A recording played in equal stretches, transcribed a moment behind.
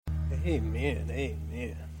Amen,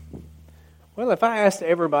 amen. Well, if I asked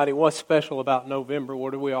everybody what's special about November,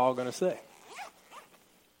 what are we all going to say?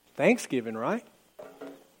 Thanksgiving, right?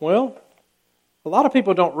 Well, a lot of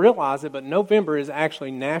people don't realize it, but November is actually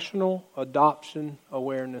National Adoption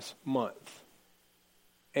Awareness Month.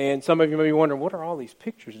 And some of you may be wondering, what are all these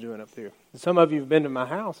pictures doing up there? And some of you have been to my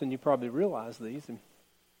house, and you probably realize these. And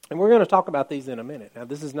we're going to talk about these in a minute. Now,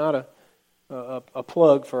 this is not a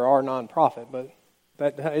plug for our nonprofit, but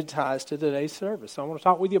it ties to today's service. So I want to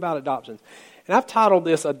talk with you about adoptions. And I've titled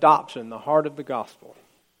this Adoption, the Heart of the Gospel.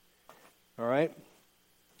 All right?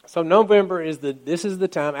 So November is this is the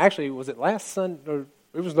time. Actually, was it last Sunday? Or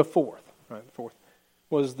it was the 4th. Right, the 4th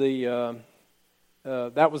was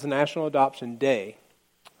that was the National Adoption Day.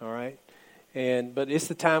 All right? But it's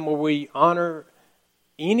the time where we honor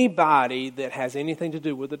anybody that has anything to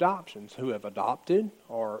do with adoptions, who have adopted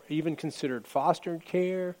or even considered foster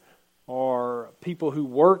care, or people who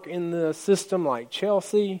work in the system like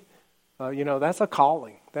Chelsea. That's a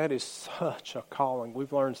calling. That is such a calling.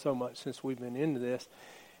 We've learned so much since we've been into this.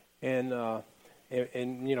 And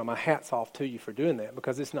my hat's off to you for doing that,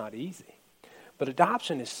 because it's not easy. But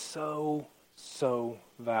adoption is so, so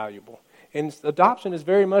valuable. And adoption is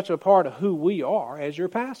very much a part of who we are as your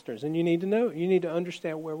pastors. And you need to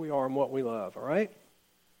understand where we are and what we love, all right?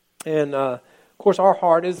 And, of course, our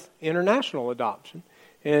heart is international adoption,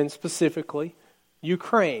 and specifically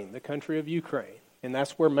Ukraine, the country of Ukraine. And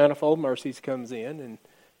that's where Manifold Mercies comes in, and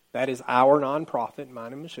that is our nonprofit,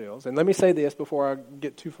 mine and Michelle's. And let me say this before I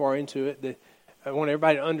get too far into it, that I want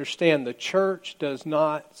everybody to understand the church does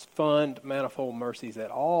not fund Manifold Mercies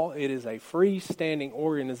at all. It is a freestanding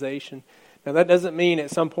organization. Now, that doesn't mean at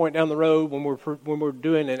some point down the road when we're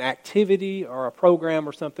doing an activity or a program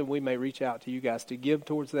or something, we may reach out to you guys to give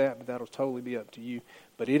towards that, but that'll totally be up to you.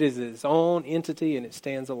 But it is its own entity, and it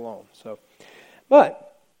stands alone.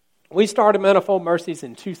 But we started Manifold Mercies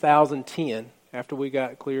in 2010 after we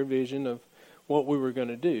got clear vision of what we were going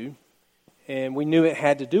to do. And we knew it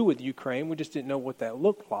had to do with Ukraine. We just didn't know what that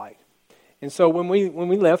looked like. And so when we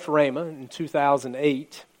left Rhema in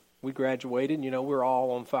 2008, we graduated. We were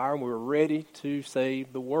all on fire, and we were ready to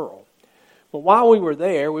save the world. But while we were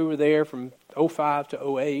there from 2005 to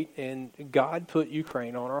 2008, and God put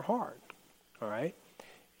Ukraine on our heart. All right?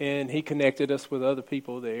 And He connected us with other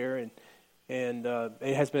people there, and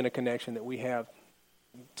it has been a connection that we have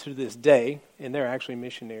to this day, and they're actually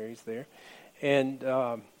missionaries there.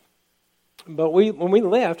 But when we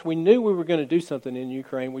left, we knew we were going to do something in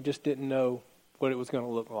Ukraine. We just didn't know what it was going to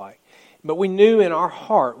look like. But we knew in our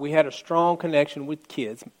heart we had a strong connection with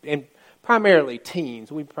kids, and primarily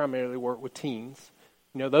teens. We primarily work with teens.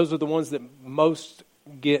 Those are the ones that most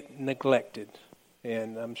get neglected.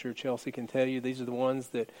 And I'm sure Chelsea can tell you these are the ones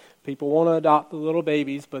that people want to adopt, the little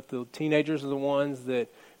babies, but the teenagers are the ones that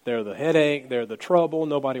they're the headache, they're the trouble,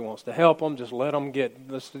 nobody wants to help them, just let them get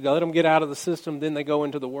out of the system, then they go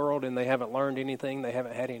into the world and they haven't learned anything, they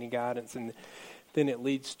haven't had any guidance, and then it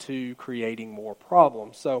leads to creating more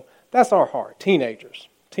problems. So that's our heart, teenagers.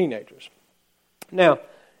 Now,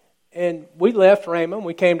 and we left Rhema and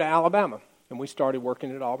we came to Alabama, and we started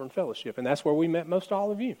working at Auburn Fellowship, and that's where we met most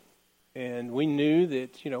all of you. And we knew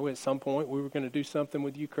that, at some point we were going to do something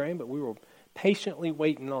with Ukraine, but we were patiently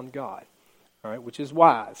waiting on God. All right, which is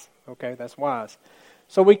wise. Okay, that's wise.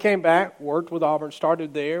 So we came back, worked with Auburn,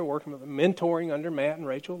 started there, working with mentoring under Matt and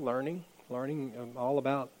Rachel, learning all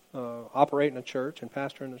about operating a church and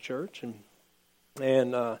pastoring a church,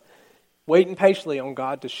 and waiting patiently on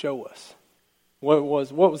God to show us what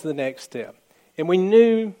was the next step. And we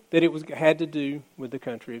knew that it had to do with the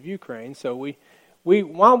country of Ukraine. So we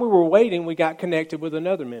while we were waiting, we got connected with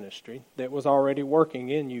another ministry that was already working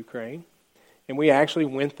in Ukraine. And we actually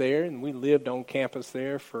went there, and we lived on campus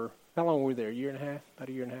there for, how long were we there, a year and a half? About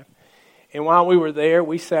a year and a half. And while we were there,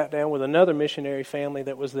 we sat down with another missionary family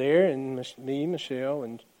that was there, and me, Michelle,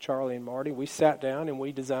 and Charlie and Marty. We sat down, and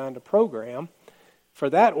we designed a program for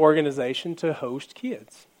that organization to host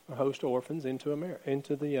kids, host orphans into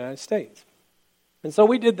the United States. And so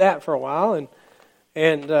we did that for a while,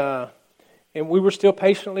 and we were still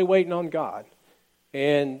patiently waiting on God.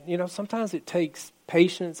 And, sometimes it takes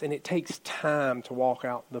patience and it takes time to walk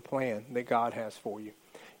out the plan that God has for you.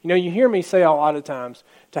 You hear me say a lot of times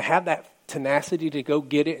to have that tenacity to go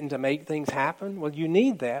get it and to make things happen. Well, you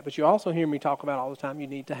need that, but you also hear me talk about all the time you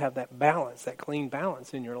need to have that balance, that clean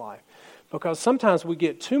balance in your life. Because sometimes we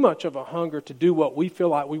get too much of a hunger to do what we feel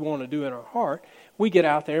like we want to do in our heart. We get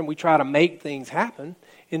out there and we try to make things happen,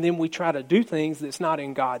 and then we try to do things that's not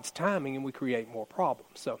in God's timing, and we create more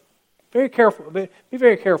problems. So be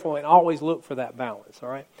very careful and always look for that balance, all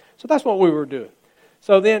right? So that's what we were doing.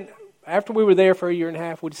 So then after we were there for a year and a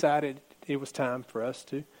half, we decided it was time for us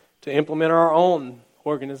to implement our own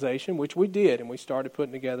organization, which we did, and we started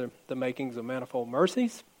putting together the makings of Manifold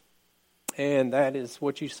Mercies, and that is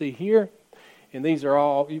what you see here. And these are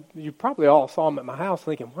all, you probably all saw them at my house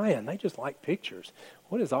thinking, man, they just like pictures.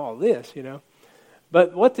 What is all this,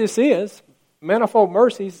 But what this is, Manifold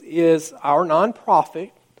Mercies is our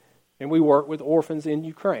nonprofit, and we work with orphans in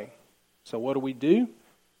Ukraine. So what do?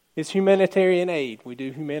 It's humanitarian aid. We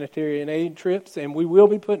do humanitarian aid trips, and we will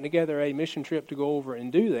be putting together a mission trip to go over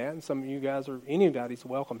and do that. And some of you guys anybody's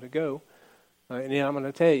welcome to go. And I'm going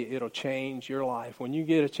to tell you, it'll change your life. When you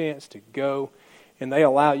get a chance to go, and they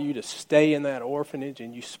allow you to stay in that orphanage,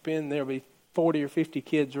 and there'll be 40 or 50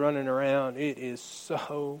 kids running around. It is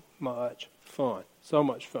so much fun. So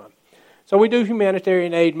much fun. So we do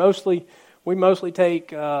humanitarian aid. We mostly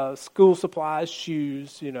take school supplies,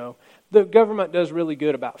 shoes, The government does really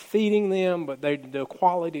good about feeding them, but the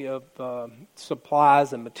quality of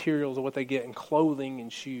supplies and materials of what they get in clothing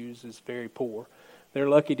and shoes is very poor. They're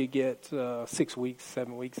lucky to get 6 weeks,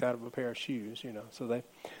 7 weeks out of a pair of shoes, So they're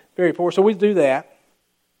very poor. So we do that.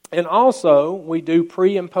 And also, we do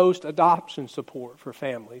pre- and post-adoption support for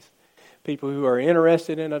families. People who are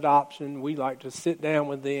interested in adoption, we like to sit down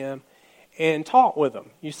with them and talk with them.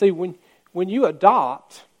 You see, when you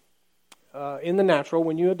adopt, in the natural,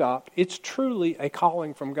 when you adopt, it's truly a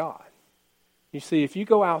calling from God. You see, if you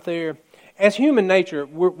go out there, as human nature,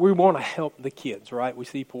 we want to help the kids, right? We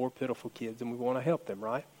see poor, pitiful kids, and we want to help them,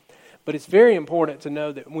 right? But it's very important to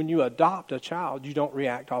know that when you adopt a child, you don't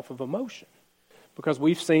react off of emotion. Because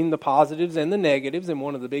we've seen the positives and the negatives, and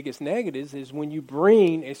one of the biggest negatives is when you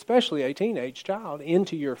bring, especially a teenage child,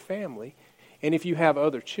 into your family, and if you have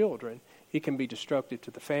other children, it can be destructive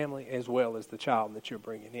to the family as well as the child that you're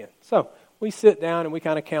bringing in. So we sit down and we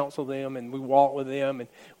kind of counsel them, and we walk with them, and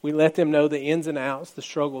we let them know the ins and outs, the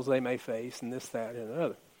struggles they may face, and this, that, and the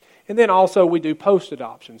other. And then also we do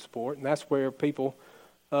post-adoption support, and that's where people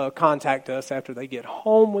contact us after they get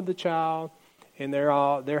home with the child, and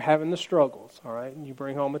they're having the struggles, all right? And you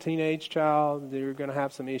bring home a teenage child, they're going to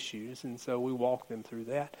have some issues, and so we walk them through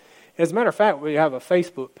that. As a matter of fact, we have a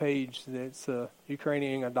Facebook page that's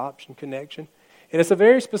Ukrainian Adoption Connection, and it's a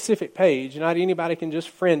very specific page. Not anybody can just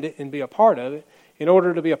friend it and be a part of it. In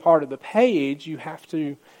order to be a part of the page, you have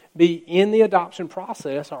to be in the adoption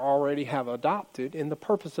process or already have adopted, and the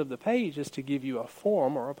purpose of the page is to give you a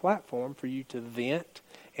forum or a platform for you to vent,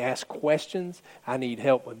 ask questions. I need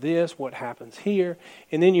help with this. What happens here?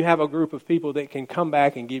 And then you have a group of people that can come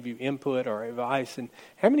back and give you input or advice. And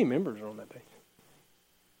how many members are on that page?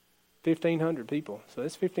 1,500 people. So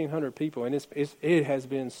it's 1,500 people, and it has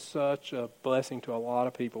been such a blessing to a lot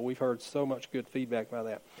of people. We've heard so much good feedback by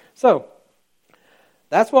that. So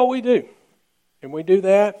that's what we do. And we do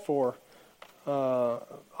that for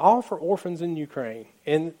all for orphans in Ukraine.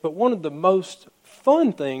 But one of the most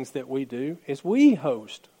fun things that we do is we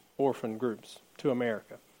host orphan groups to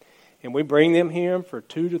America. And we bring them here for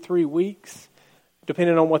 2 to 3 weeks,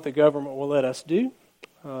 depending on what the government will let us do,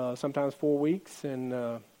 sometimes 4 weeks.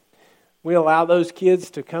 And we allow those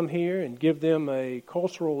kids to come here and give them a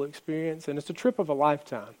cultural experience. And it's a trip of a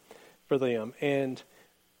lifetime for them. And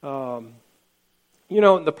the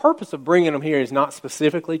purpose of bringing them here is not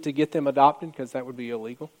specifically to get them adopted, because that would be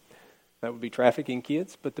illegal. That would be trafficking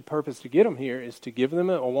kids. But the purpose to get them here is to give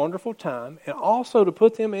them a wonderful time, and also to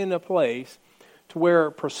put them in a place to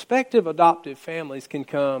where prospective adoptive families can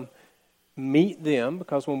come meet them,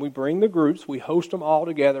 because when we bring the groups, we host them all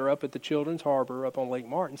together up at the Children's Harbor up on Lake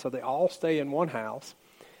Martin, so they all stay in one house.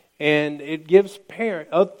 And it gives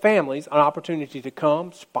families an opportunity to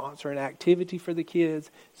come, sponsor an activity for the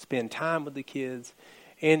kids, spend time with the kids.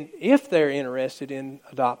 And if they're interested in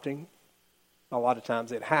adopting, a lot of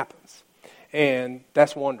times it happens. And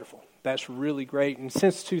that's wonderful. That's really great. And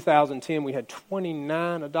since 2010, we had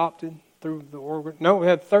 29 adopted through the organ. No, we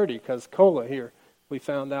had 30, because Cola here, we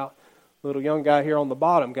found out, little young guy here on the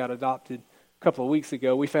bottom got adopted a couple of weeks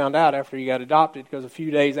ago. We found out after he got adopted, because a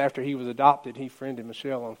few days after he was adopted, he friended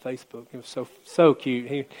Michelle on Facebook. It was so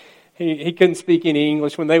cute. He couldn't speak any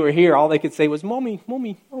English. When they were here, all they could say was, "Mommy,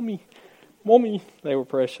 mommy, mommy, mommy." They were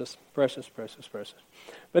precious, precious, precious, precious.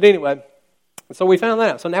 But anyway, so we found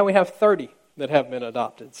that out. So now we have 30 that have been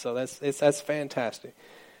adopted. So that's fantastic.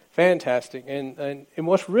 Fantastic. And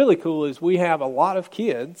what's really cool is we have a lot of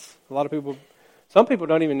kids, a lot of people, some people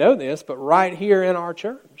don't even know this, but right here in our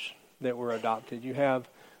church that were adopted. You have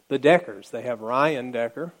the Deckers. They have Ryan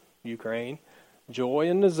Decker, Ukraine, Joy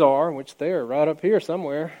and Nazar, which they're right up here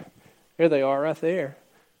somewhere. Here they are right there.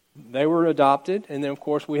 They were adopted. And then, of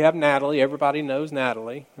course, we have Natalie. Everybody knows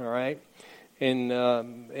Natalie, all right?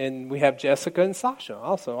 And we have Jessica and Sasha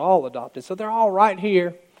also, all adopted. So they're all right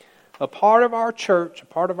here, a part of our church, a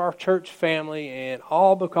part of our church family, and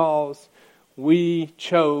all because we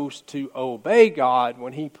chose to obey God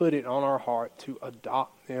when He put it on our heart to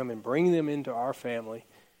adopt them and bring them into our family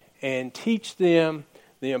and teach them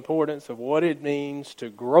the importance of what it means to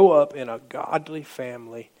grow up in a godly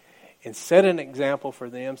family and set an example for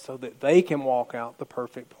them so that they can walk out the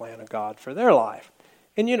perfect plan of God for their life.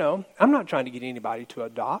 And I'm not trying to get anybody to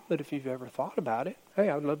adopt, but if you've ever thought about it, hey,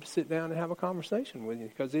 I would love to sit down and have a conversation with you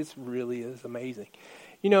because it really is amazing.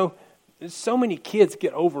 So many kids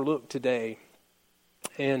get overlooked today,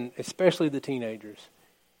 and especially the teenagers.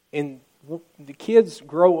 And the kids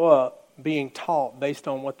grow up being taught based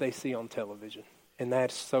on what they see on television, and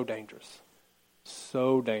that's so dangerous.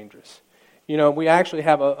 So dangerous. We actually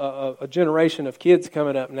have a generation of kids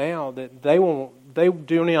coming up now that they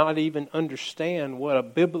do not even understand what a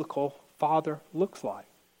biblical father looks like.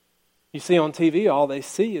 You see on TV, all they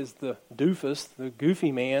see is the doofus, the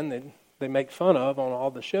goofy man that they make fun of on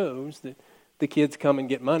all the shows that the kids come and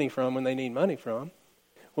get money from when they need money from.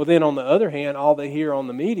 Well, then on the other hand, all they hear on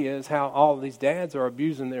the media is how all of these dads are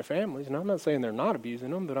abusing their families. And I'm not saying they're not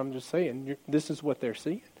abusing them, but I'm just saying this is what they're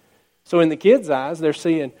seeing. So in the kids' eyes, they're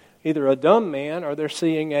seeing either a dumb man or they're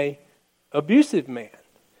seeing a abusive man.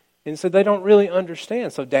 And so they don't really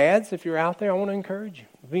understand. So dads, if you're out there, I want to encourage you.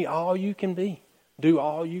 Be all you can be. Do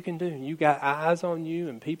all you can do. You got eyes on you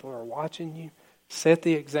and people are watching you. Set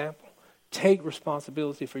the example. Take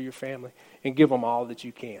responsibility for your family and give them all that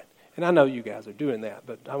you can. And I know you guys are doing that,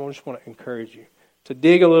 but I just want to encourage you to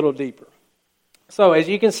dig a little deeper. So as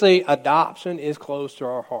you can see, adoption is close to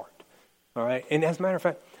our heart. All right? And as a matter of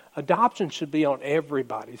fact, adoption should be on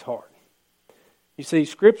everybody's heart. You see,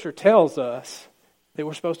 Scripture tells us that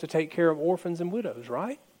we're supposed to take care of orphans and widows,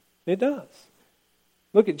 right? It does.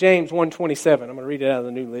 Look at James 1:27. I'm going to read it out of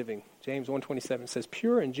the New Living. James 1:27 says,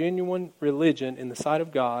 "Pure and genuine religion in the sight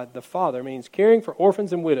of God, the Father, means caring for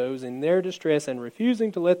orphans and widows in their distress and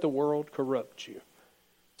refusing to let the world corrupt you."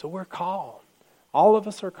 So we're called. All of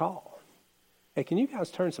us are called. Hey, can you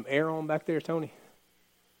guys turn some air on back there, Tony?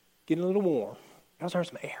 Getting a little warm. Guys, turn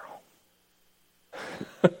some air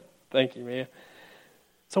on. Thank you, man.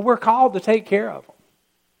 So we're called to take care of them.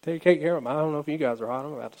 Take care of them. I don't know if you guys are hot.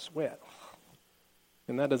 I'm about to sweat.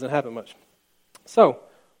 And that doesn't happen much. So,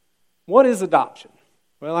 what is adoption?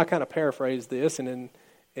 Well, I kind of paraphrased this, and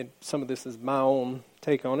some of this is my own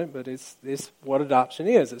take on it, but it's what adoption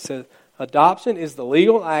is. It says, adoption is the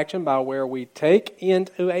legal action by where we take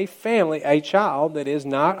into a family a child that is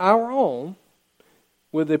not our own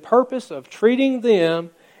with the purpose of treating them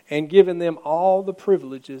and giving them all the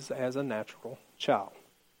privileges as a natural child.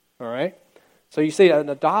 All right? So you see, an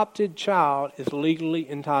adopted child is legally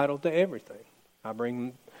entitled to everything. I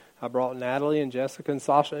brought Natalie and Jessica and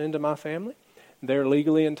Sasha into my family. They're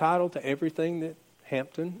legally entitled to everything that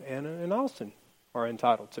Hampton, Anna, and Austin are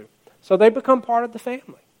entitled to. So they become part of the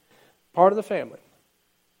family. Part of the family.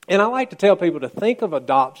 And I like to tell people to think of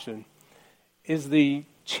adoption as the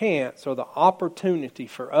chance or the opportunity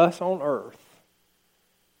for us on earth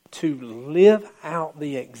to live out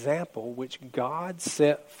the example which God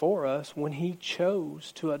set for us when He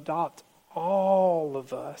chose to adopt all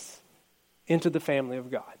of us into the family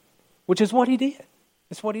of God, which is what He did.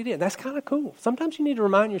 It's what He did. That's kind of cool. Sometimes you need to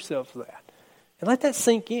remind yourself of that and let that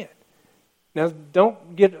sink in. Now,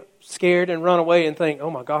 don't get scared and run away and think, oh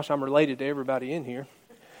my gosh, I'm related to everybody in here.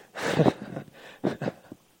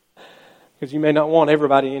 Because you may not want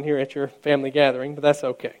everybody in here at your family gathering, but that's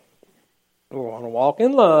okay. We want to walk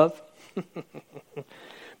in love.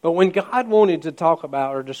 But when God wanted to talk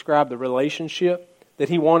about or describe the relationship that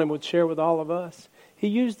He wanted to share with all of us, He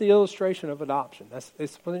used the illustration of adoption.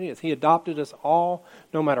 That's what it is. He adopted us all,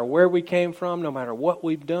 no matter where we came from, no matter what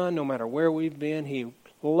we've done, no matter where we've been. He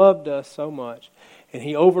loved us so much, and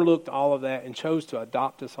He overlooked all of that and chose to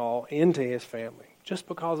adopt us all into His family just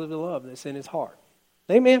because of the love that's in His heart.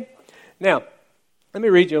 Amen? Now, let me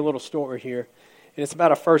read you a little story here. And it's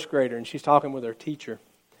about a first grader, and she's talking with her teacher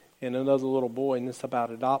and another little boy, and it's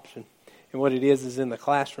about adoption. And what it is in the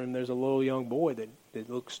classroom, there's a little young boy that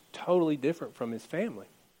looks totally different from his family.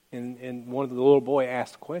 And one of the little boy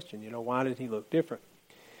asked the question, why did he look different?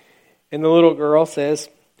 And the little girl says,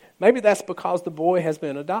 maybe that's because the boy has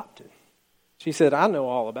been adopted. She said, I know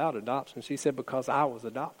all about adoption. She said, because I was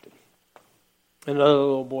adopted. And another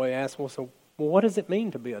little boy asked, well, what does it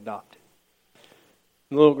mean to be adopted?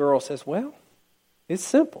 And the little girl says, well, it's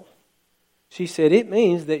simple. She said, it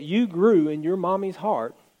means that you grew in your mommy's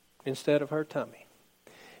heart instead of her tummy.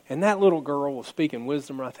 And that little girl was speaking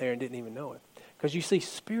wisdom right there and didn't even know it. Because you see,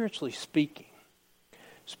 spiritually speaking,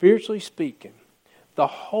 spiritually speaking, the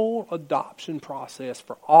whole adoption process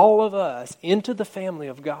for all of us into the family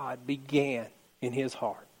of God began in His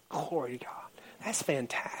heart. Glory to God. That's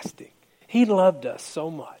fantastic. He loved us so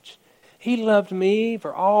much. He loved me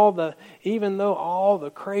for even though all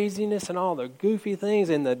the craziness and all the goofy things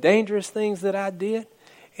and the dangerous things that I did.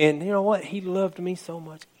 And you know what? He loved me so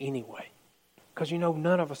much anyway. Because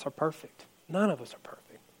none of us are perfect. None of us are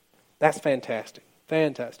perfect. That's fantastic.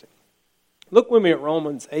 Fantastic. Look with me at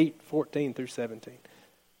Romans 8:14 through 17.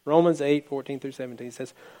 Romans 8:14 through 17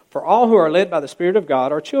 says, "For all who are led by the Spirit of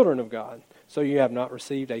God are children of God. So you have not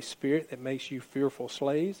received a spirit that makes you fearful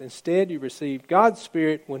slaves. Instead, you received God's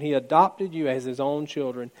Spirit when He adopted you as His own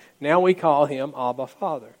children. Now we call Him Abba,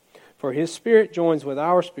 Father. For His Spirit joins with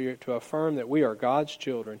our spirit to affirm that we are God's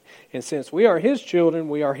children. And since we are His children,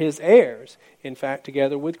 we are His heirs. In fact,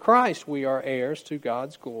 together with Christ, we are heirs to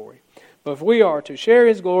God's glory. But if we are to share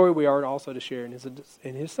His glory, we are also to share in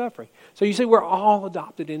His suffering." So you see, we're all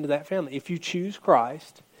adopted into that family. If you choose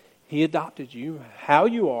Christ, He adopted you how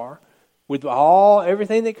you are, with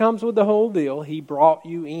everything that comes with the whole deal. He brought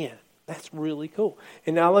you in. That's really cool.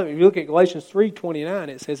 And now if you look at Galatians 3:29,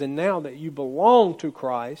 it says, "And now that you belong to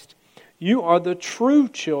Christ, you are the true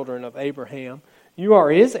children of Abraham. You are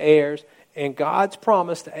His heirs, and God's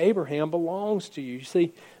promise to Abraham belongs to you." You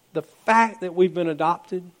see, the fact that we've been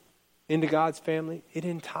adopted into God's family, it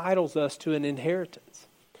entitles us to an inheritance.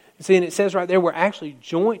 You see, and it says right there, we're actually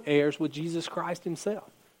joint heirs with Jesus Christ Himself.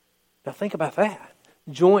 Now think about that.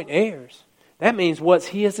 Joint heirs. That means what's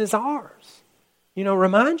His is ours.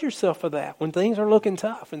 Remind yourself of that when things are looking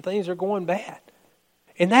tough and things are going bad.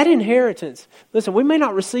 And that inheritance, listen, we may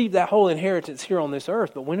not receive that whole inheritance here on this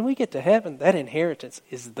earth, but when we get to heaven, that inheritance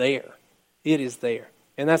is there. It is there.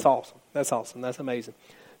 And that's awesome. That's awesome. That's amazing.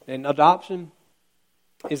 And adoption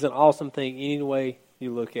is an awesome thing any way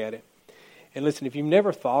you look at it. And listen, if you've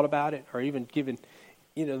never thought about it or even given,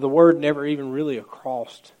 the word never even really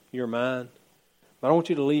crossed your mind, but I want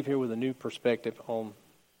you to leave here with a new perspective on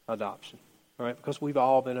adoption. All right? Because we've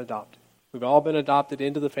all been adopted. We've all been adopted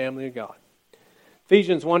into the family of God.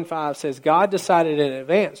 Ephesians 1:5 says, "God decided in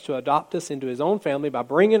advance to adopt us into His own family by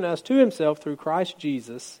bringing us to Himself through Christ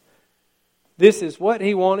Jesus. This is what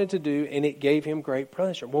He wanted to do, and it gave Him great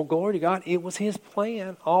pleasure." Well, glory to God, it was His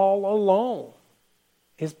plan all along.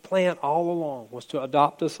 His plan all along was to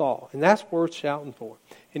adopt us all. And that's worth shouting for.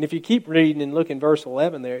 And if you keep reading and look in verse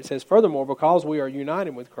 11 there, it says, "Furthermore, because we are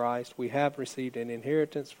united with Christ, we have received an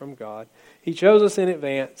inheritance from God. He chose us in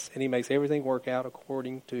advance, and He makes everything work out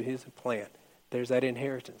according to His plan." There's that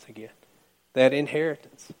inheritance again. That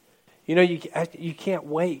inheritance. You can't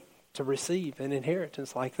wait to receive an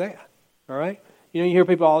inheritance like that. All right? You hear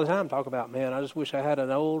people all the time talk about, "Man, I just wish I had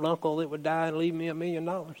an old uncle that would die and leave me $1 million.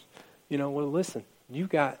 Well, listen, you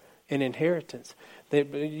got an inheritance.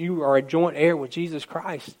 That you are a joint heir with Jesus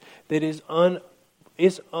Christ that is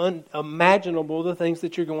unimaginable, the things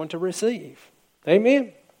that you're going to receive.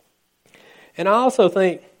 Amen? And I also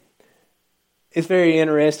think it's very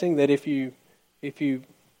interesting that if you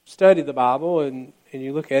study the Bible and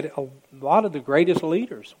you look at it, a lot of the greatest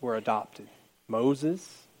leaders were adopted.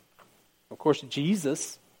 Moses, of course,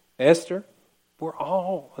 Jesus, Esther, we're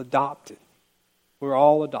all adopted. We're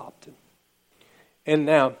all adopted. And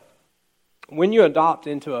now, when you adopt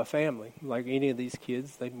into a family, like any of these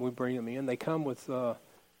kids, we bring them in, they come with,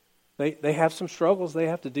 they have some struggles they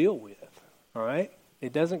have to deal with, all right?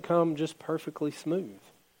 It doesn't come just perfectly smooth.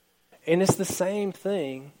 And it's the same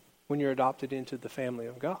thing when you're adopted into the family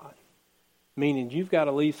of God, meaning you've got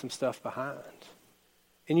to leave some stuff behind.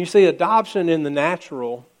 And you see, adoption in the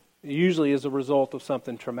natural usually is a result of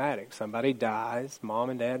something traumatic. Somebody dies,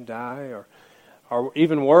 mom and dad die, or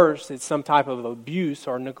even worse, it's some type of abuse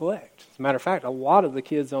or neglect. As a matter of fact, a lot of the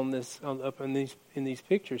kids up in these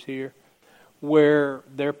pictures here, where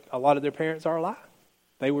a lot of their parents are alive,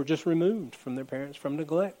 they were just removed from their parents from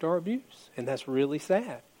neglect or abuse, and that's really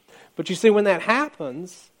sad. But you see, when that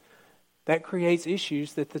happens, that creates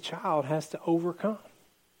issues that the child has to overcome.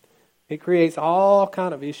 It creates all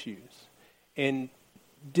kind of issues and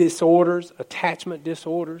disorders, attachment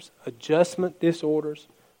disorders, adjustment disorders,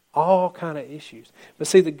 all kind of issues. But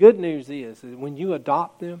see, the good news is that when you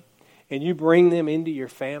adopt them and you bring them into your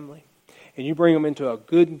family and you bring them into a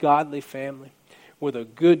good godly family with a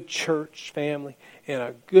good church family and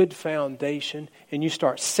a good foundation, and you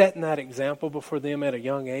start setting that example before them at a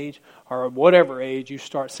young age, or at whatever age you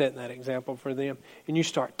start setting that example for them, and you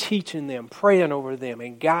start teaching them, praying over them,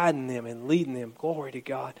 and guiding them and leading them, glory to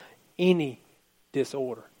God, any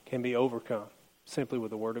disorder can be overcome simply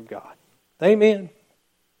with the Word of God. Amen.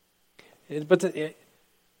 But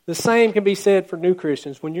The same can be said for new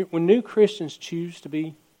Christians. When new Christians choose to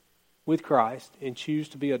be with Christ and choose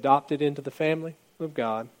to be adopted into the family of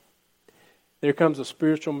God, there comes a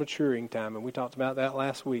spiritual maturing time, and we talked about that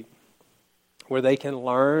last week, where they can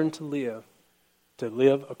learn to live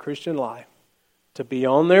a Christian life, to be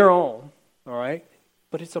on their own, all right?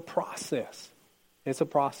 But it's a process. It's a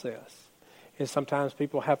process. And sometimes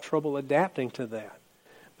people have trouble adapting to that.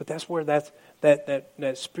 But that's where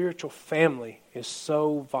that spiritual family is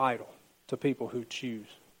so vital to people who choose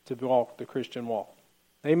to walk the Christian walk.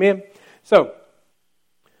 Amen? So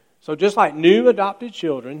just like new adopted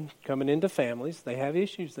children coming into families, they have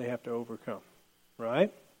issues they have to overcome,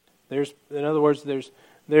 right? In other words, there's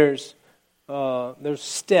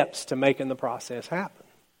steps to making the process happen.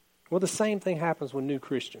 Well, the same thing happens with new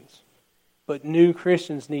Christians. But new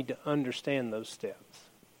Christians need to understand those steps,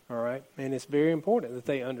 all right? And it's very important that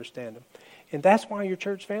they understand them. And that's why your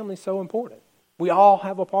church family is so important. We all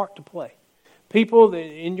have a part to play. People that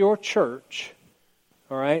in your church,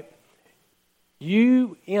 all right,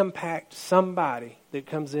 you impact somebody that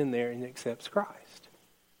comes in there and accepts Christ.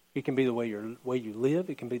 It can be the way you live.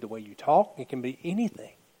 It can be the way you talk. It can be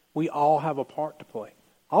anything. We all have a part to play.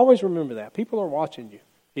 Always remember that. People are watching you,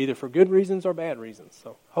 either for good reasons or bad reasons.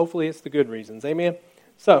 So hopefully it's the good reasons. Amen?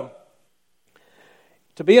 So,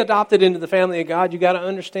 to be adopted into the family of God, you got to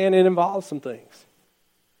understand it involves some things.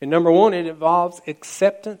 And number one, it involves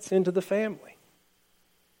acceptance into the family.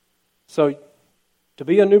 So, to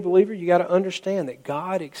be a new believer, you got to understand that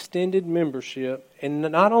God extended membership, and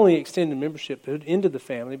not only extended membership into the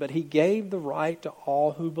family, but He gave the right to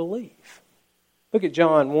all who believe. Look at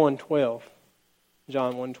John 1:12.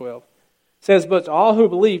 John 1:12. It says, "But to all who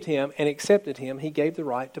believed Him and accepted Him, He gave the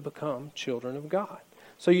right to become children of God."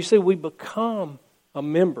 So you see, we become a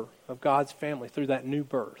member of God's family through that new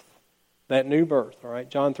birth. That new birth, all right?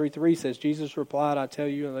 John 3:3 says, Jesus replied, "I tell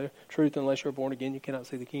you the truth, unless you're born again, you cannot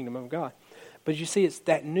see the kingdom of God." But you see, it's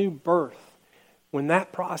that new birth. When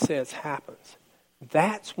that process happens,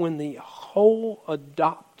 that's when the whole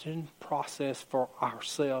adoption process for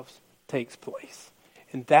ourselves takes place.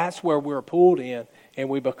 And that's where we're pulled in and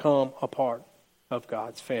we become a part of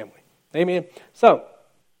God's family. Amen? So,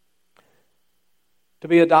 to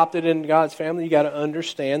be adopted into God's family, you got to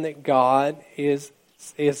understand that God is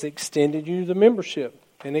extended you the membership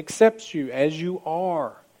and accepts you as you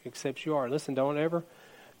are. Accepts you are. Listen, don't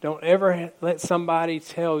ever let somebody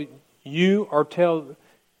tell you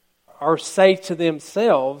or say to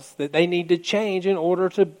themselves that they need to change in order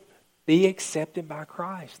to be accepted by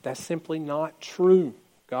Christ. That's simply not true.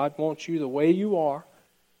 God wants you the way you are.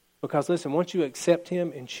 Because listen, once you accept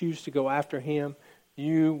Him and choose to go after Him,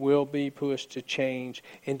 you will be pushed to change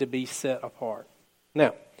and to be set apart.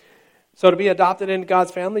 Now, so to be adopted into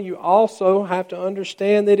God's family, you also have to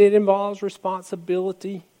understand that it involves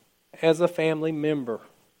responsibility as a family member.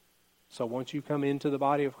 So once you come into the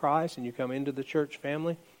body of Christ and you come into the church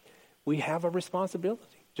family, we have a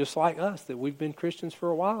responsibility. Just like us, that we've been Christians for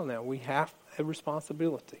a while now. We have a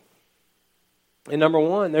responsibility. And number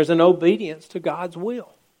one, there's an obedience to God's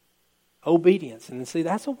will. Obedience. And see,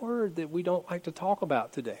 that's a word that we don't like to talk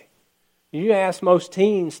about today. You ask most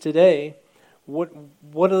teens today,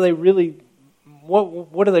 what are they really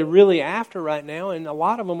after right now? And a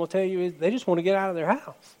lot of them will tell you they just want to get out of their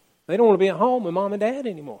house. They don't want to be at home with mom and dad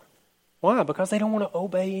anymore. Why? Because they don't want to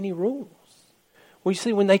obey any rules. We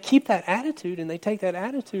see when they keep that attitude and they take that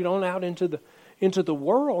attitude on out into the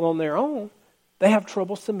world on their own, they have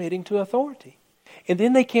trouble submitting to authority. And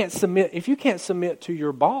then they can't submit. If you can't submit to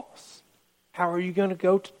your boss, how are you going to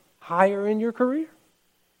go higher in your career?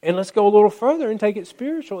 And let's go a little further and take it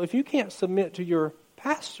spiritual. If you can't submit to your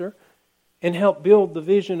pastor and help build the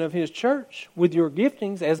vision of his church with your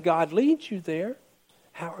giftings as God leads you there,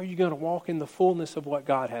 how are you going to walk in the fullness of what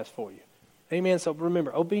God has for you? Amen. So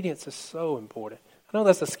remember, obedience is so important. I know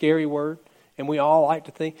that's a scary word, and we all like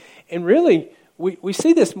to think. And really, we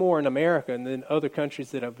see this more in America than other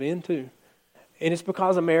countries that I've been to. And it's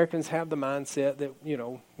because Americans have the mindset that,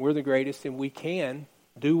 we're the greatest and we can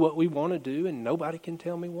do what we want to do and nobody can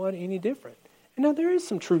tell me what any different. And now there is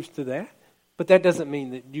some truth to that, but that doesn't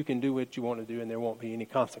mean that you can do what you want to do and there won't be any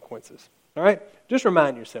consequences. All right? Just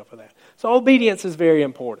remind yourself of that. So obedience is very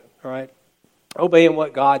important. All right? Obeying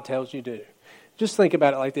what God tells you to do. Just think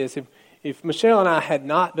about it like this. If Michelle and I had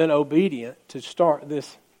not been obedient to start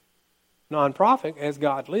this nonprofit as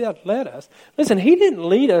God led us, listen, He didn't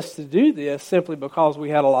lead us to do this simply because we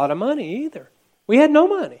had a lot of money either. We had no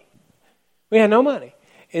money. We had no money.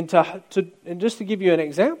 And just to give you an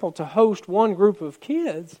example, to host one group of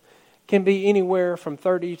kids can be anywhere from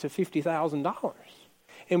 $30,000 to $50,000.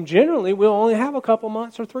 And generally, we'll only have a couple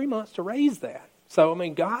months or 3 months to raise that. So,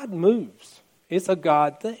 God moves. It's a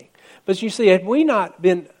God thing. But you see, had we not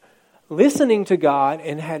been listening to God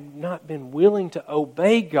and had not been willing to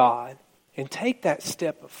obey God and take that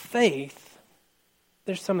step of faith,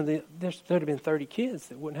 there'd have been 30 kids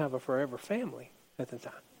that wouldn't have a forever family at the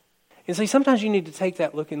time. And see, sometimes you need to take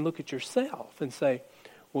that look at yourself and say,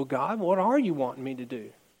 well, God, what are you wanting me to do?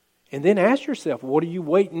 And then ask yourself, what are you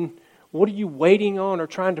waiting on or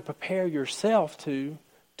trying to prepare yourself to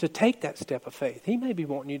take that step of faith? He may be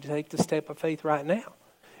wanting you to take the step of faith right now.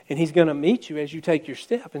 And He's going to meet you as you take your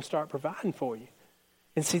step and start providing for you.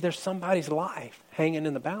 And see, there's somebody's life hanging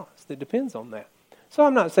in the balance that depends on that. So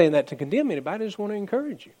I'm not saying that to condemn anybody. I just want to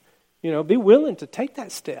encourage you. Be willing to take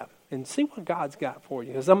that step and see what God's got for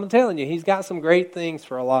you. Because I'm telling you, He's got some great things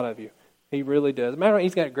for a lot of you. He really does. As a matter of fact,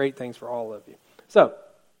 He's got great things for all of you. So,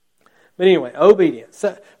 but anyway, obedience.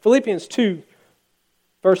 So, Philippians 2,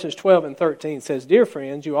 verses 12 and 13 says, Dear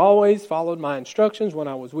friends, you always followed my instructions when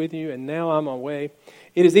I was with you, and now I'm away.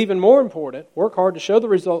 It is even more important. Work hard to show the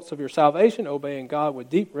results of your salvation, obeying God with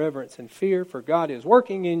deep reverence and fear, for God is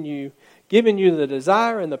working in you, giving you the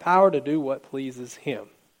desire and the power to do what pleases Him.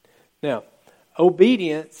 Now,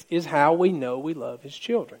 obedience is how we know we love His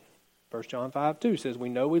children. 1 John 5:2 says, we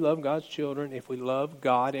know we love God's children if we love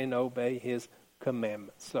God and obey His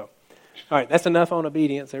commandments. So, all right, that's enough on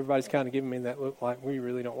obedience. Everybody's kind of giving me that look like we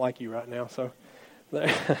really don't like you right now. So,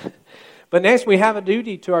 but next we have a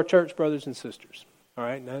duty to our church brothers and sisters. All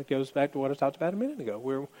right, now it goes back to what I talked about a minute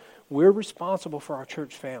ago. We're responsible for our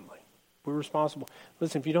church family. We're responsible.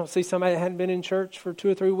 Listen, if you don't see somebody that hadn't been in church for 2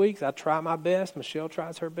 or 3 weeks, I try my best. Michelle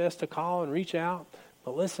tries her best to call and reach out.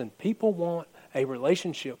 But listen, people want a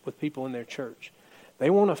relationship with people in their church. They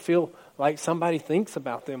want to feel like somebody thinks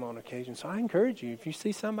about them on occasion. So I encourage you, if you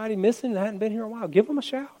see somebody missing that hadn't been here a while, give them a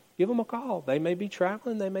shout. Give them a call. They may be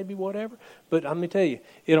traveling. They may be whatever. But let me tell you,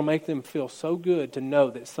 it'll make them feel so good to know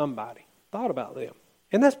that somebody thought about them.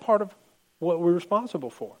 And that's part of what we're responsible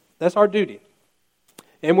for. That's our duty.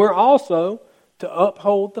 And we're also to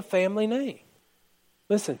uphold the family name.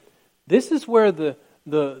 Listen, this is where the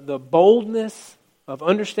boldness of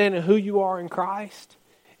understanding who you are in Christ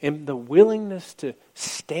and the willingness to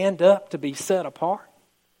stand up to be set apart.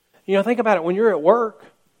 Think about it. When you're at work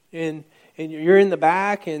and you're in the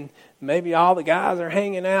back and maybe all the guys are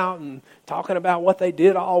hanging out and talking about what they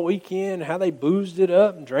did all weekend, how they boozed it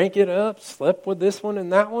up and drank it up, slept with this one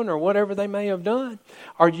and that one, or whatever they may have done.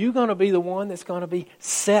 Are you going to be the one that's going to be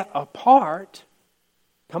set apart?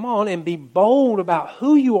 Come on, and be bold about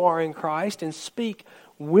who you are in Christ and speak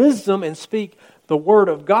wisdom and speak the Word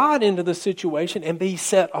of God into the situation and be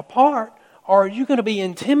set apart? Or are you going to be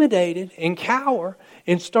intimidated and cower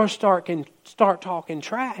and start talking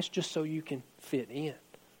trash just so you can fit in?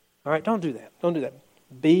 All right, don't do that. Don't do that.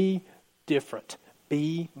 Be different.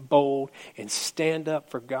 Be bold and stand up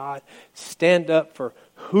for God. Stand up for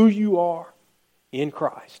who you are in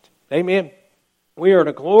Christ. Amen. We are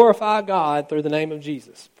to glorify God through the name of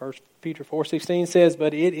Jesus. 1 Peter 4:16 says,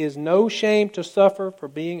 But it is no shame to suffer for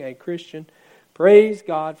being a Christian. Praise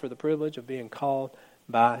God for the privilege of being called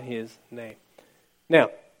by His name. Now,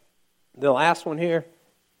 the last one here,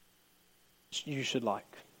 you should like.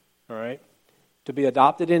 All right? To be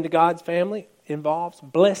adopted into God's family involves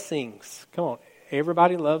blessings. Come on,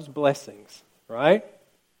 everybody loves blessings, right?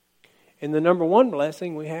 And the number one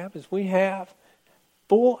blessing we have is we have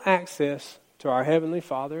full access to our Heavenly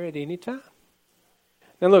Father at any time.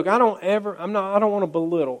 Now look, I don't want to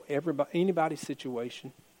belittle anybody's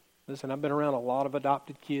situation. Listen, I've been around a lot of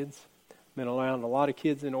adopted kids. I've been around a lot of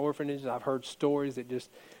kids in orphanages. I've heard stories that just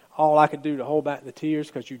all I could do to hold back the tears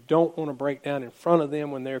because you don't want to break down in front of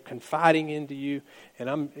them when they're confiding into you.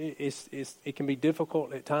 And it can be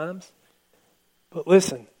difficult at times. But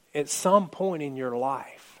listen, at some point in your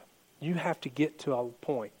life, you have to get to a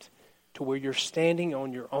point to where you're standing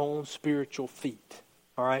on your own spiritual feet.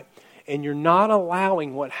 All right? And you're not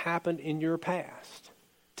allowing what happened in your past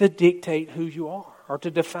to dictate who you are or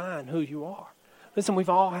to define who you are. Listen, we've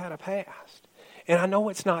all had a past. And I know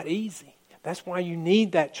it's not easy. That's why you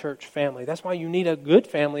need that church family. That's why you need a good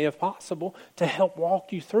family, if possible, to help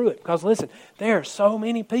walk you through it. Because listen, there are so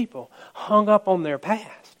many people hung up on their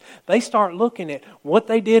past. They start looking at what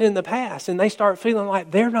they did in the past and they start feeling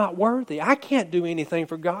like they're not worthy. I can't do anything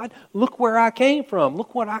for God. Look where I came from.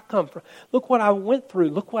 Look what I come from. Look what I went through.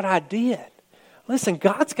 Look what I did. Listen,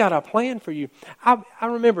 God's got a plan for you. I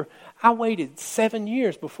remember I waited 7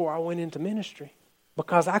 years before I went into ministry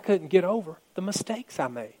because I couldn't get over the mistakes I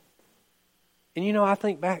made. And I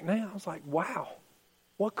think back now, I was like, wow,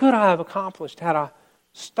 what could I have accomplished had I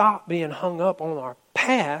stopped being hung up on our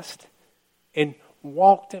past and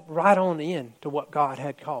walked right on in to what God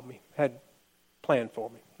had called me, had plan for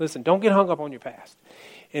me. Listen, don't get hung up on your past.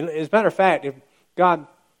 And as a matter of fact,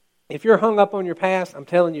 if you're hung up on your past, I'm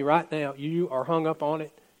telling you right now, you are hung up on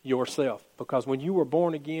it yourself. Because when you were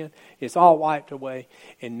born again, it's all wiped away.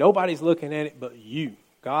 And nobody's looking at it but you.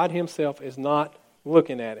 God himself is not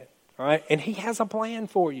looking at it. All right? And he has a plan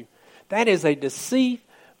for you. That is a deceit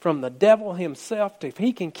from the devil himself. If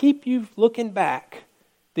he can keep you looking back,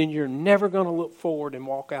 then you're never going to look forward and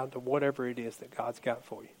walk out to whatever it is that God's got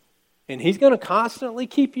for you. And he's going to constantly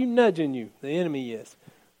keep you nudging you. The enemy is.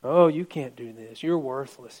 Oh, you can't do this. You're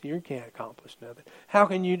worthless. You can't accomplish nothing. How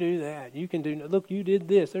can you do that? You can do. Look, you did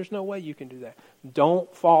this. There's no way you can do that.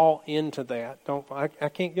 Don't fall into that. I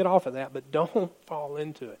can't get off of that, but don't fall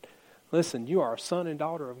into it. Listen, you are a son and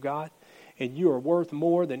daughter of God, and you are worth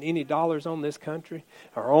more than any dollars on this country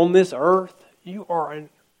or on this earth. You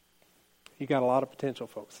got a lot of potential,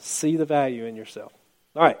 folks. See the value in yourself.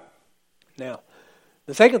 All right. Now,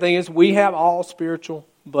 the second thing is we have all spiritual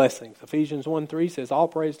blessings. Ephesians 1:3 says, all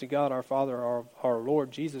praise to God our Father, our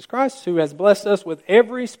Lord Jesus Christ, who has blessed us with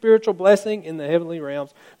every spiritual blessing in the heavenly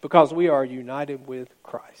realms because we are united with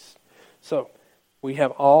Christ. So, we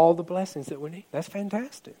have all the blessings that we need. That's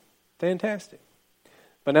fantastic. Fantastic.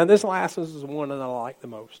 But now this last is the one that I like the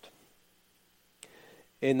most.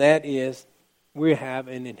 And that is, we have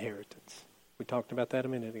an inheritance. We talked about that a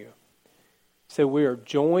minute ago. So we are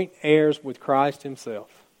joint heirs with Christ himself.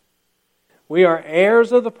 We are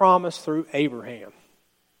heirs of the promise through Abraham.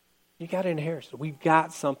 You got an inheritance. We've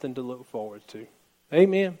got something to look forward to.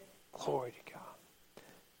 Amen. Glory to God.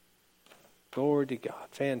 Glory to God.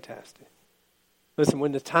 Fantastic. Listen,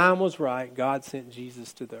 when the time was right, God sent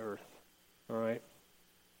Jesus to the earth. All right?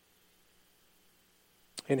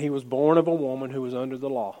 And he was born of a woman who was under the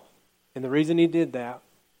law. And the reason he did that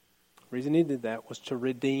was to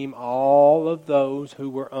redeem all of those who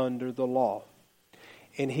were under the law.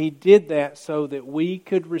 And he did that so that we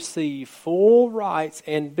could receive full rights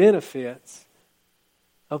and benefits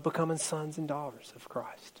of becoming sons and daughters of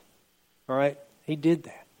Christ. All right? He did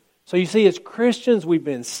that. So you see, as Christians, we've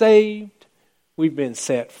been saved, we've been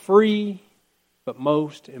set free, but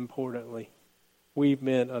most importantly, we've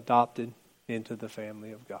been adopted into the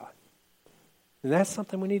family of God. And that's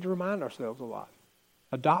something we need to remind ourselves a lot.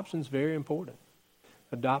 Adoption's very important.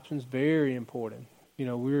 Adoption's very important. You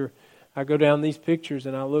know, I go down these pictures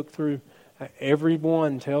and I look through,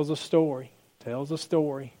 everyone tells a story,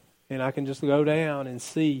 and I can just go down and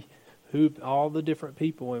see all the different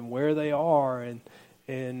people and where they are, and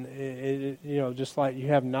you know, just like you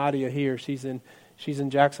have Nadia here, she's in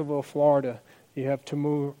Jacksonville, Florida. You have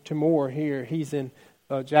Timur here, he's in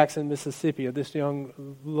Jackson, Mississippi. This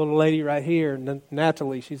young little lady right here,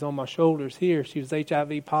 Natalie, she's on my shoulders here. She was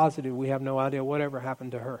HIV positive. We have no idea whatever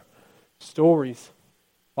happened to her. Stories.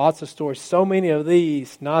 Lots of stories. So many of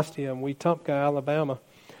these. Nastia in Wetumpka, Alabama.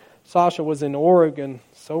 Sasha was in Oregon.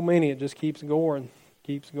 So many. It just keeps going.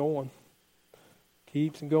 Keeps going.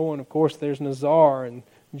 Of course, there's Nazar and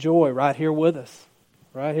Joy right here with us.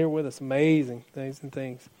 Amazing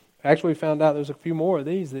things. Actually, we found out there's a few more of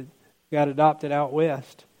these that got adopted out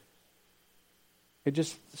west. It's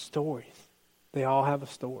just stories. They all have a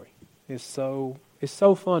story. It's so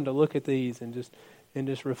fun to look at these and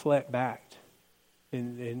just reflect back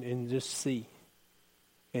and just see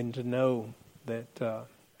and to know that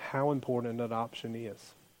how important adoption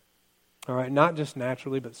is. All right, not just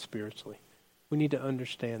naturally but spiritually. We need to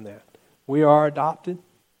understand that. We are adopted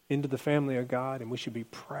into the family of God, and we should be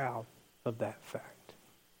proud of that fact.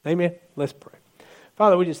 Amen? Let's pray.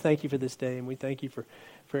 Father, we just thank you for this day, and we thank you for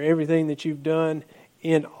everything that you've done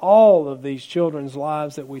in all of these children's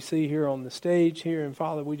lives that we see here on the stage here. And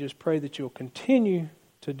Father, we just pray that you'll continue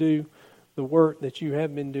to do the work that you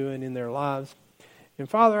have been doing in their lives. And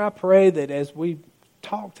Father, I pray that as we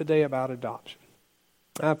talk today about adoption,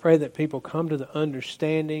 I pray that people come to the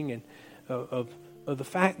understanding and of the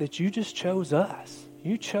fact that you just chose us.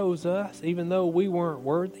 You chose us even though we weren't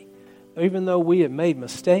worthy. Even though we had made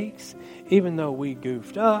mistakes, even though we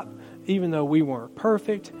goofed up, even though we weren't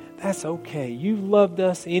perfect, that's okay. You loved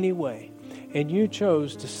us anyway. And you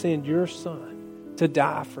chose to send your Son to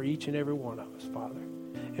die for each and every one of us, Father.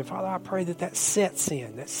 And Father, I pray that sets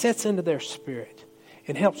into their spirit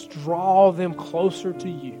and helps draw them closer to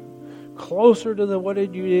you, closer to what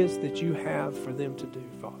it is that you have for them to do,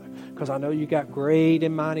 Father. Because I know you got great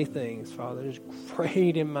and mighty things, Father. There's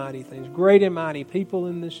great and mighty things, great and mighty people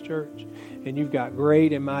in this church, and you've got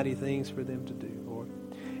great and mighty things for them to do, Lord.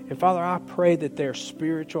 And Father, I pray that their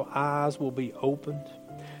spiritual eyes will be opened.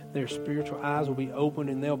 Their spiritual eyes will be opened,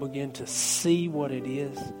 and they'll begin to see what it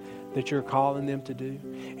is that you're calling them to do.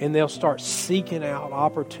 And they'll start seeking out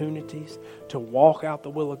opportunities to walk out the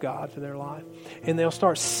will of God for their life. And they'll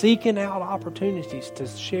start seeking out opportunities to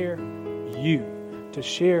share you, to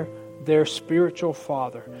share their spiritual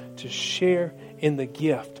father, to share in the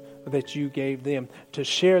gift that you gave them, to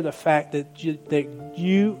share the fact that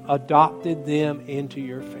you adopted them into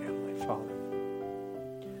your family, Father.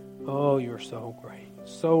 Oh, you're so great,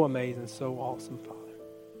 so amazing, so awesome, Father.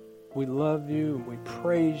 We love you and we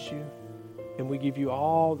praise you and we give you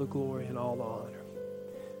all the glory and all the honor.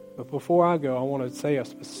 But before I go, I want to say a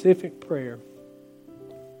specific prayer.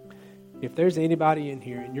 If there's anybody in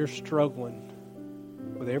here and you're struggling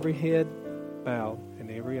with every head bowed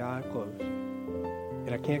and every eye closed,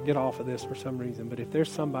 and I can't get off of this for some reason, but if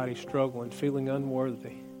there's somebody struggling, feeling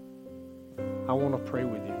unworthy, I want to pray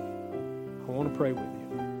with you. I want to pray with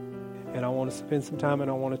you. And I want to spend some time and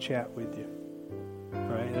I want to chat with you. All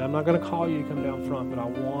right? And I'm not going to call you to come down front, but I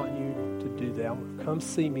want you to do that. Come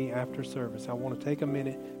see me after service. I want to take a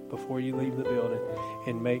minute before you leave the building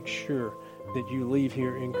and make sure that you leave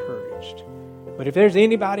here encouraged. But if there's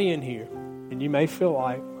anybody in here, and you may feel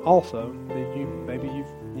like also that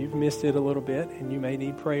you've missed it a little bit and you may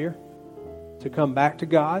need prayer to come back to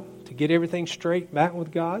God, to get everything straight back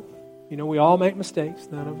with God. You know, we all make mistakes.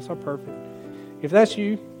 None of us are perfect. If that's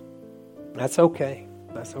you, that's okay.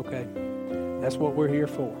 That's okay. That's what we're here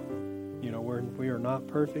for. You know, we are not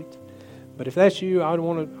perfect. But if that's you, I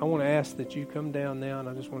want to ask that you come down now, and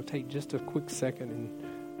I just want to take just a quick second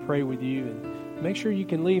and pray with you and make sure you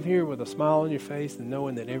can leave here with a smile on your face and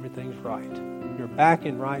knowing that everything's right. You're back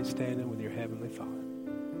in right standing with your Heavenly Father.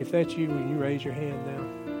 If that's you, will you raise your hand now?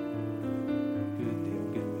 Good deal,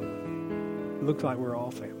 good deal. It looks like we're all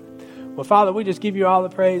family. Well, Father, we just give you all the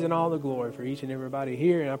praise and all the glory for each and everybody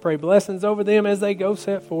here. And I pray blessings over them as they go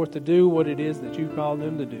set forth to do what it is that you called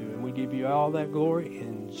them to do. And we give you all that glory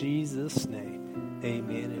in Jesus' name.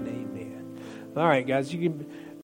 Amen and amen. All right, guys, you can